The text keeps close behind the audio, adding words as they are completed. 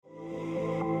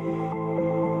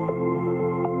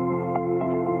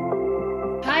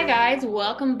Hi, guys.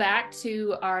 Welcome back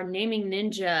to our Naming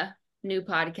Ninja new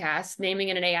podcast, Naming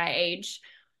in an AI Age.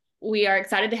 We are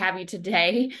excited to have you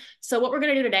today. So, what we're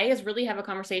going to do today is really have a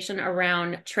conversation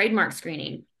around trademark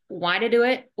screening. Why to do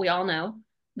it, we all know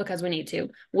because we need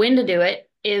to. When to do it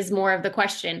is more of the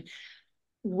question.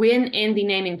 When in the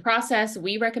naming process,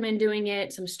 we recommend doing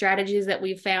it, some strategies that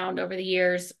we've found over the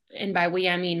years. And by we,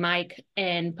 I mean Mike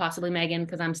and possibly Megan,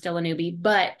 because I'm still a newbie.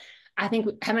 But I think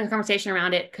having a conversation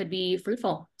around it could be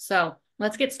fruitful. So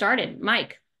let's get started.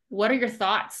 Mike, what are your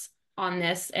thoughts on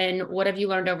this and what have you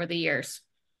learned over the years?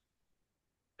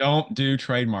 Don't do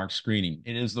trademark screening.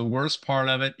 It is the worst part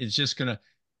of it. It's just gonna,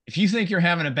 if you think you're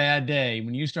having a bad day,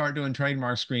 when you start doing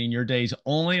trademark screening, your day's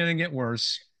only gonna get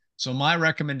worse. So my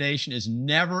recommendation is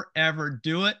never ever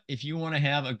do it if you want to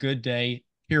have a good day,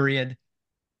 period.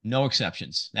 No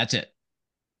exceptions. That's it.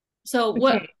 So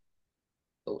what Okay.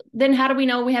 then how do we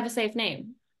know we have a safe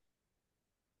name?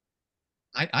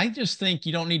 I just think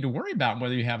you don't need to worry about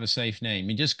whether you have a safe name.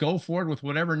 You just go forward with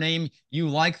whatever name you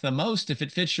like the most. If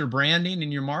it fits your branding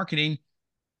and your marketing,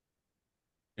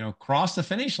 cross the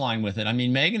finish line with it. I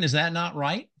mean, Megan, is that not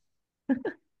right?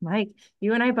 Mike,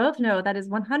 you and I both know that is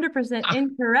 100%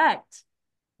 incorrect.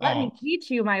 Let me Oh,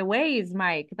 teach you my ways,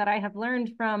 Mike, that I have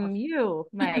learned from you,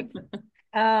 Mike.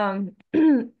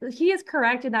 He is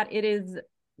correct in that it is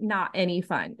not any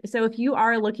fun. So if you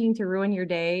are looking to ruin your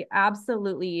day,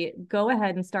 absolutely go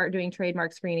ahead and start doing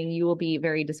trademark screening. You will be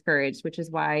very discouraged, which is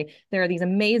why there are these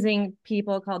amazing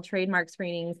people called trademark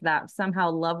screenings that somehow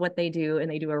love what they do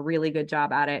and they do a really good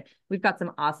job at it. We've got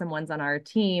some awesome ones on our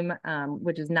team,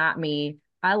 which is not me.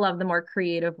 I love the more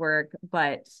creative work,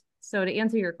 but so to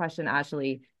answer your question,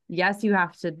 Ashley, yes, you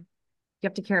have to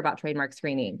care about trademark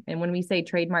screening. And when we say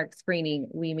trademark screening,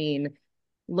 we mean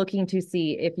looking to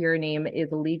see if your name is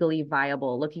legally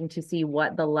viable, looking to see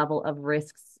what the level of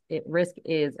risk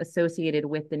is associated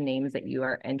with the names that you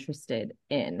are interested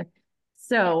in.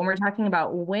 So when we're talking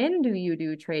about when do you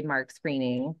do trademark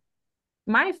screening,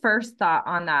 my first thought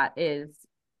on that is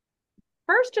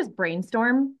first just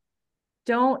brainstorm.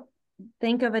 Don't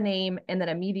think of a name and then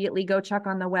immediately go check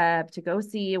on the web to go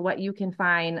see what you can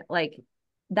find. Like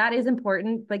that is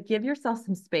important, but give yourself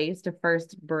some space to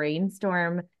first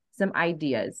brainstorm some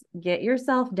ideas. Get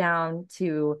yourself down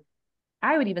to,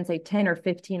 I would even say 10 or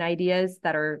 15 ideas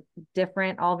that are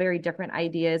different, all very different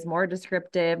ideas, more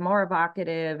descriptive, more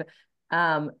evocative.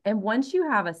 And once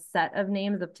you have a set of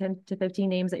names of 10 to 15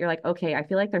 names that you're like, okay, I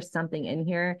feel like there's something in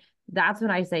here, that's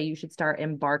when I say you should start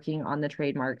embarking on the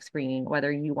trademark screening,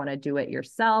 whether you want to do it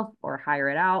yourself or hire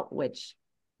it out, which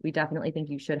we definitely think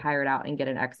you should hire it out and get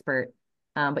an expert.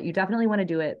 But you definitely want to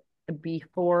do it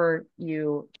before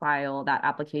you file that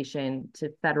application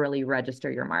to federally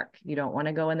register your mark. You don't want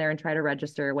to go in there and try to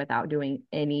register without doing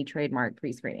any trademark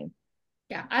pre-screening.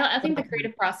 Yeah, I think the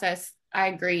creative process, I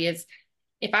agree, is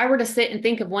if I were to sit and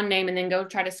think of one name and then go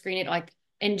try to screen it like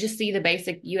and just see the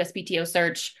basic USPTO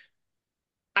search,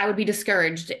 I would be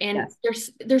discouraged. And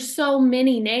Yes. there's so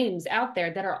many names out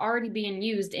there that are already being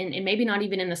used and maybe not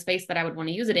even in the space that I would want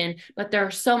to use it in, but there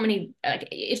are so many, like,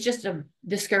 it's just a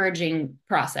discouraging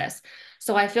process.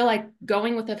 So I feel like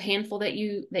going with a handful that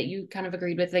you kind of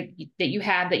agreed with, like that you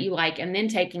have that you like, and then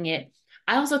taking it.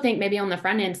 I also think maybe on the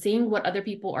front end, seeing what other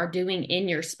people are doing in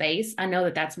your space. I know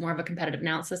that that's more of a competitive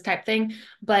analysis type thing,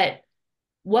 but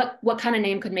what kind of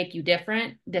name could make you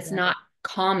different that's Yeah. not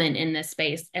common in this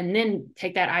space, and then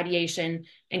take that ideation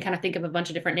and kind of think of a bunch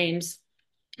of different names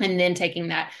and then taking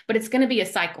that. But it's going to be a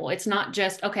cycle. It's not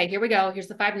just okay, here we go, here's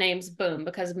the 5 names, boom,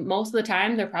 because most of the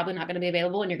time they're probably not going to be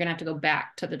available and you're going to have to go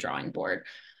back to the drawing board.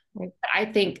 Right. I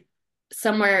think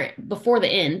somewhere before the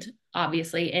end,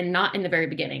 obviously, and not in the very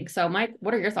beginning. So Mike,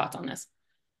 what are your thoughts on this?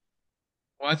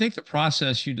 well, I think the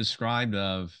process you described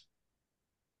of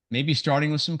maybe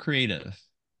starting with some creative,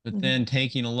 but Mhm. then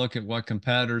taking a look at what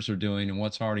competitors are doing and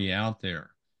what's already out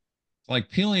there. It's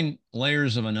like peeling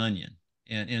layers of an onion.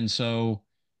 And so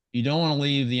you don't want to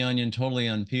leave the onion totally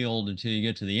unpeeled until you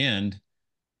get to the end,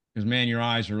 because man, your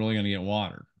eyes are really going to get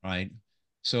watered, right?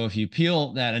 So if you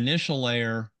peel that initial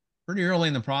layer pretty early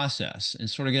in the process and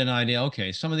sort of get an idea,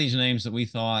 okay, some of these names that we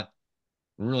thought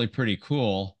were really pretty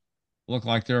cool look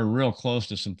like they're real close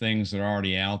to some things that are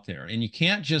already out there. And you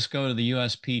can't just go to the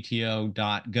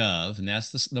USPTO.gov, and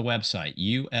that's the website,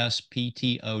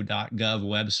 USPTO.gov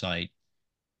website,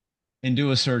 and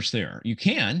do a search there. You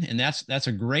can, and that's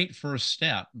a great first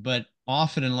step, but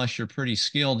often, unless you're pretty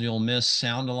skilled, you'll miss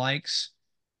sound alikes.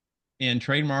 And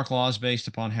trademark law is based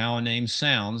upon how a name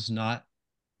sounds, not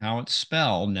how it's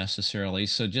spelled necessarily.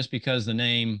 So just because the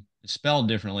name is spelled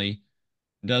differently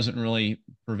doesn't really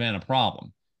prevent a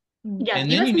problem. Yeah,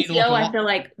 And then you need to look USPTO, a I lot. feel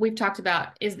like we've talked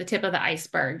about is the tip of the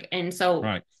iceberg. And so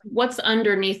Right. what's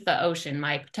underneath the ocean,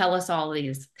 Mike? Tell us all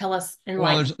these. Tell us Well,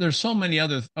 enlighten. there's so many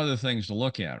other things to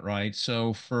look at, right?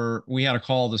 So we had a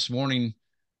call this morning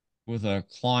with a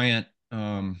client,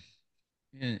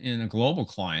 in a global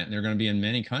client. They're going to be in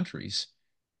many countries,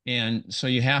 and so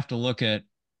you have to look at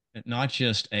not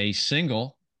just a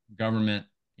single government,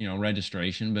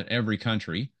 registration, but every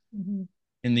country. Mhm.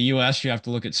 In the U.S., you have to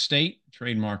look at state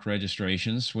trademark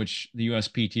registrations, which the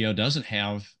USPTO doesn't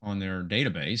have on their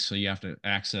database. So you have to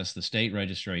access the state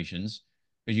registrations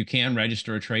because you can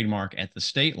register a trademark at the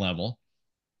state level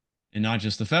and not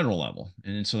just the federal level.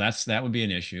 And so that would be an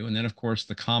issue. And then, of course,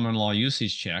 the common law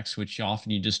usage checks, which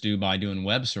often you just do by doing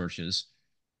web searches.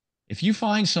 If you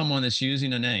find someone that's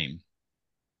using a name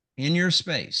in your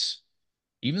space,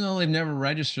 even though they've never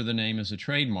registered the name as a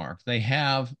trademark, they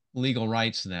have legal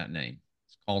rights to that name.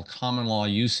 It's called common law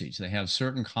usage. They have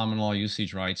certain common law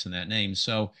usage rights in that name.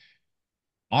 So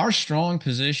our strong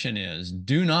position is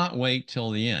do not wait till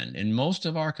the end. And most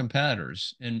of our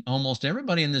competitors and almost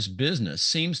everybody in this business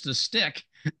seems to stick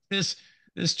this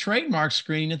this trademark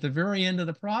screening at the very end of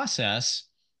the process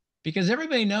because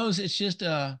everybody knows it's just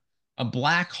a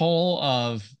black hole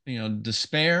of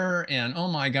despair and oh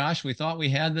my gosh, we thought we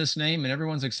had this name and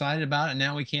everyone's excited about it and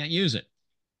now we can't use it.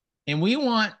 And we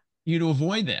want you to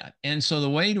avoid that. And so the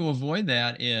way to avoid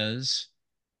that is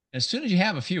as soon as you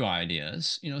have a few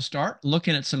ideas, start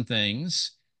looking at some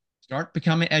things, start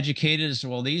becoming educated as to,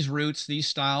 well, these roots, these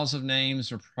styles of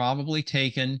names are probably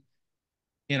taken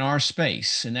in our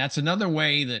space. And that's another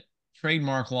way that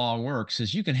trademark law works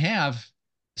is you can have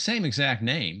the same exact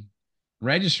name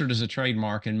registered as a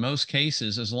trademark in most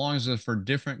cases, as long as it's for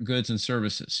different goods and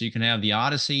services. So you can have the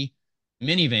Odyssey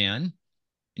minivan, and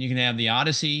you can have the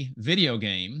Odyssey video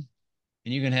game,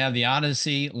 and you can have the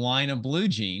Odyssey line of blue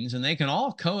jeans, and they can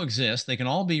all coexist. They can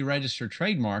all be registered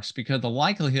trademarks because the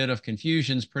likelihood of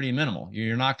confusion is pretty minimal.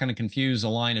 You're not going to confuse a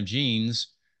line of jeans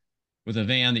with a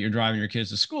van that you're driving your kids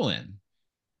to school in.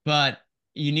 But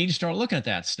you need to start looking at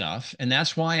that stuff. And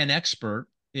that's why an expert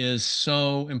is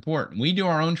so important. We do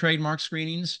our own trademark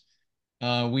screenings.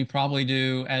 We probably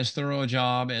do as thorough a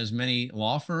job as many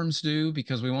law firms do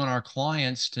because we want our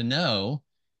clients to know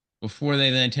before they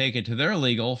then take it to their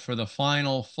legal for the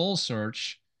final full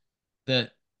search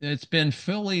that it's been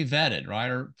fully vetted, right?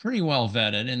 Or pretty well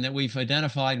vetted, and that we've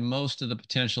identified most of the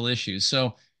potential issues.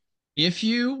 So if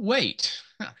you wait,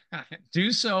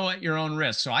 do so at your own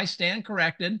risk. So I stand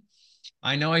corrected.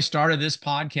 I know I started this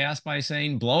podcast by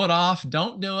saying, blow it off,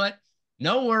 don't do it.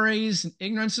 No worries.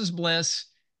 Ignorance is bliss.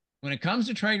 When it comes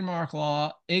to trademark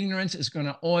law, ignorance is going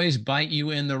to always bite you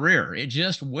in the rear. It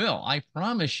just will. I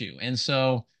promise you. And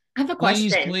so I have a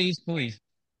please, question. please, please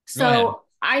go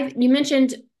ahead. So you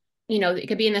mentioned, it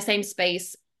could be in the same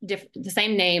space, the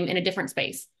same name in a different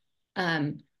space.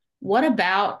 Um, what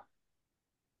about,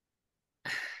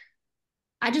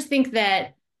 I just think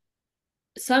that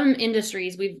some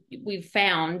industries we've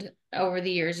found over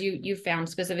the years, you've found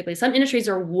specifically, some industries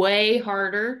are way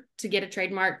harder to get a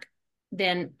trademark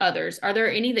than others. Are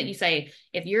there any that you say,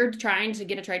 if you're trying to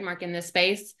get a trademark in this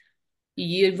space,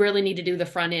 you really need to do the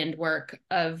front end work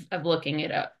of looking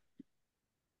it up?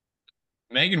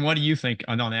 Megan, what do you think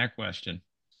on that question?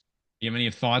 Do you have any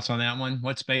thoughts on that one?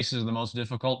 What space is the most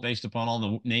difficult based upon all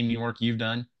the naming work you've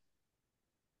done?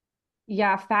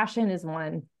 Yeah, fashion is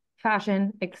one.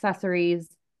 Fashion, accessories,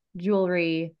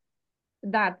 jewelry,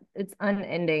 that it's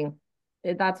unending.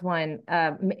 That's one.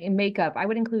 Makeup. I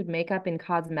would include makeup and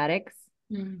cosmetics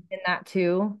Mm. in that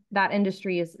too. That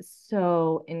industry is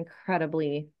so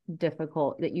incredibly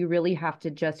difficult that you really have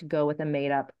to just go with a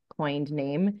made up coined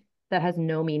name that has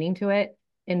no meaning to it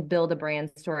and build a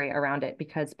brand story around it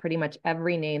because pretty much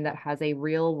every name that has a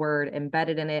real word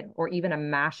embedded in it or even a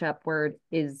mashup word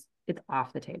it's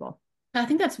off the table. I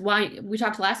think that's why we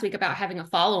talked last week about having a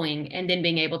following and then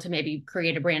being able to maybe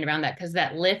create a brand around that because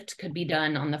that lift could be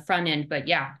done on the front end. But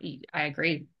yeah, I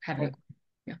agree. Having,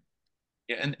 yeah.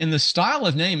 Yeah, and the style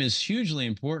of name is hugely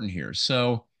important here.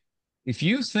 So if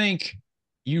you think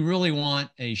you really want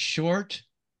a short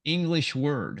English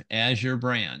word as your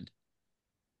brand,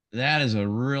 that is a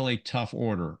really tough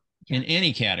order Yeah. in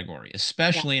any category, Yeah.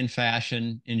 especially in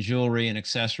fashion, in jewelry and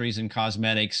accessories and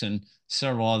cosmetics and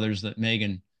several others that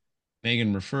Megan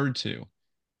referred to.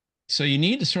 So you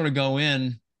need to sort of go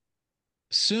in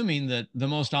assuming that the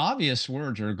most obvious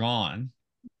words are gone.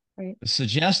 Right. The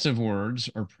suggestive words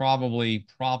are probably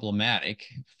problematic.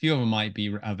 A few of them might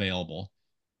be available.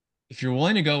 If you're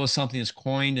willing to go with something that's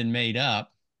coined and made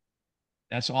up,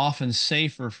 that's often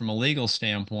safer from a legal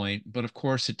standpoint, but of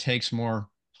course it takes more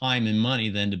time and money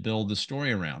than to build the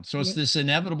story around. So it's this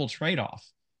inevitable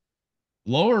trade-off.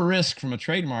 Lower risk from a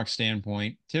trademark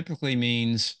standpoint typically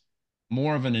means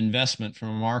more of an investment from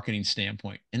a marketing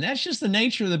standpoint. And that's just the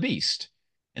nature of the beast.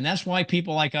 And that's why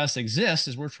people like us exist,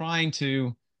 is we're trying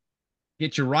to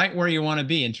get you right where you want to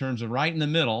be in terms of right in the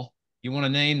middle. You want a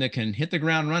name that can hit the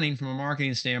ground running from a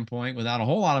marketing standpoint without a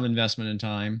whole lot of investment in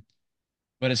time,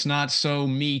 but it's not so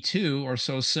me too or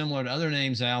so similar to other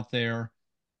names out there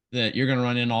that you're going to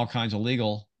run into all kinds of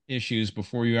legal issues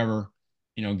before you ever,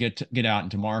 get out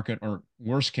into market. Or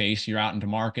worst case, you're out into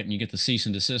market and you get the cease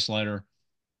and desist letter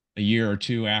a year or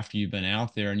two after you've been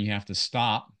out there, and you have to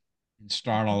stop and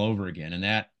start all over again. And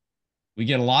that we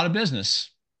get a lot of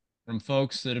business from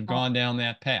folks that have gone down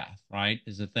that path, right?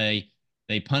 Is that they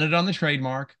punted on the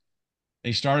trademark.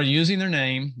 They started using their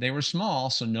name. They were small,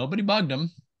 so nobody bugged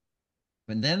them.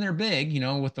 But then they're big,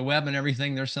 with the web and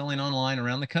everything they're selling online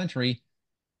around the country.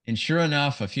 And sure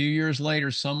enough, a few years later,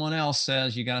 someone else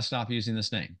says, you got to stop using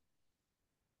this name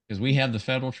because we have the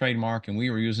federal trademark and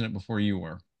we were using it before you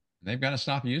were. And they've got to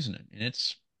stop using it. And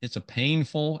it's a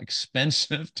painful,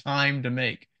 expensive time to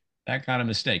make that kind of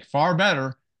mistake. Far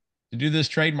better to do this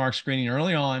trademark screening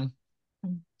early on,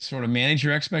 sort of manage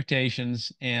your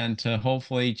expectations, and to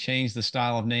hopefully change the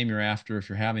style of name you're after if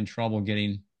you're having trouble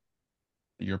getting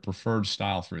your preferred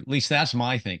style through. At least that's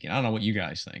my thinking. I don't know what you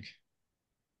guys think.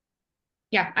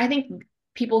 Yeah, I think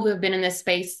people who have been in this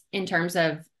space in terms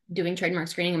of doing trademark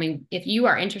screening, I mean, if you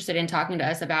are interested in talking to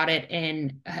us about it,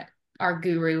 and our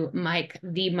guru, Mike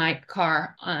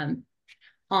Carr, on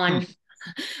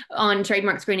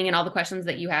trademark screening and all the questions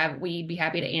that you have, we'd be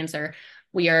happy to answer.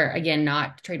 We are, again,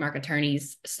 not trademark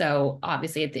attorneys. So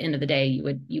obviously at the end of the day,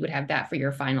 you would have that for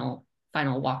your final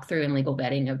walkthrough and legal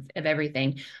vetting of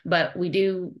everything. But we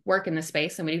do work in this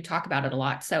space and we do talk about it a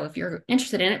lot. So if you're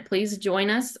interested in it, please join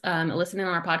us, listening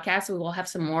on our podcast. We will have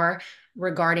some more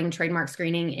regarding trademark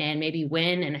screening and maybe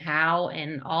when and how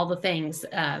and all the things.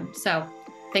 So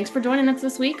thanks for joining us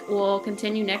this week. We'll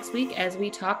continue next week as we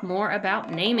talk more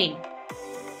about naming.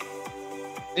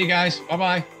 Hey guys,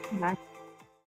 bye-bye. Bye.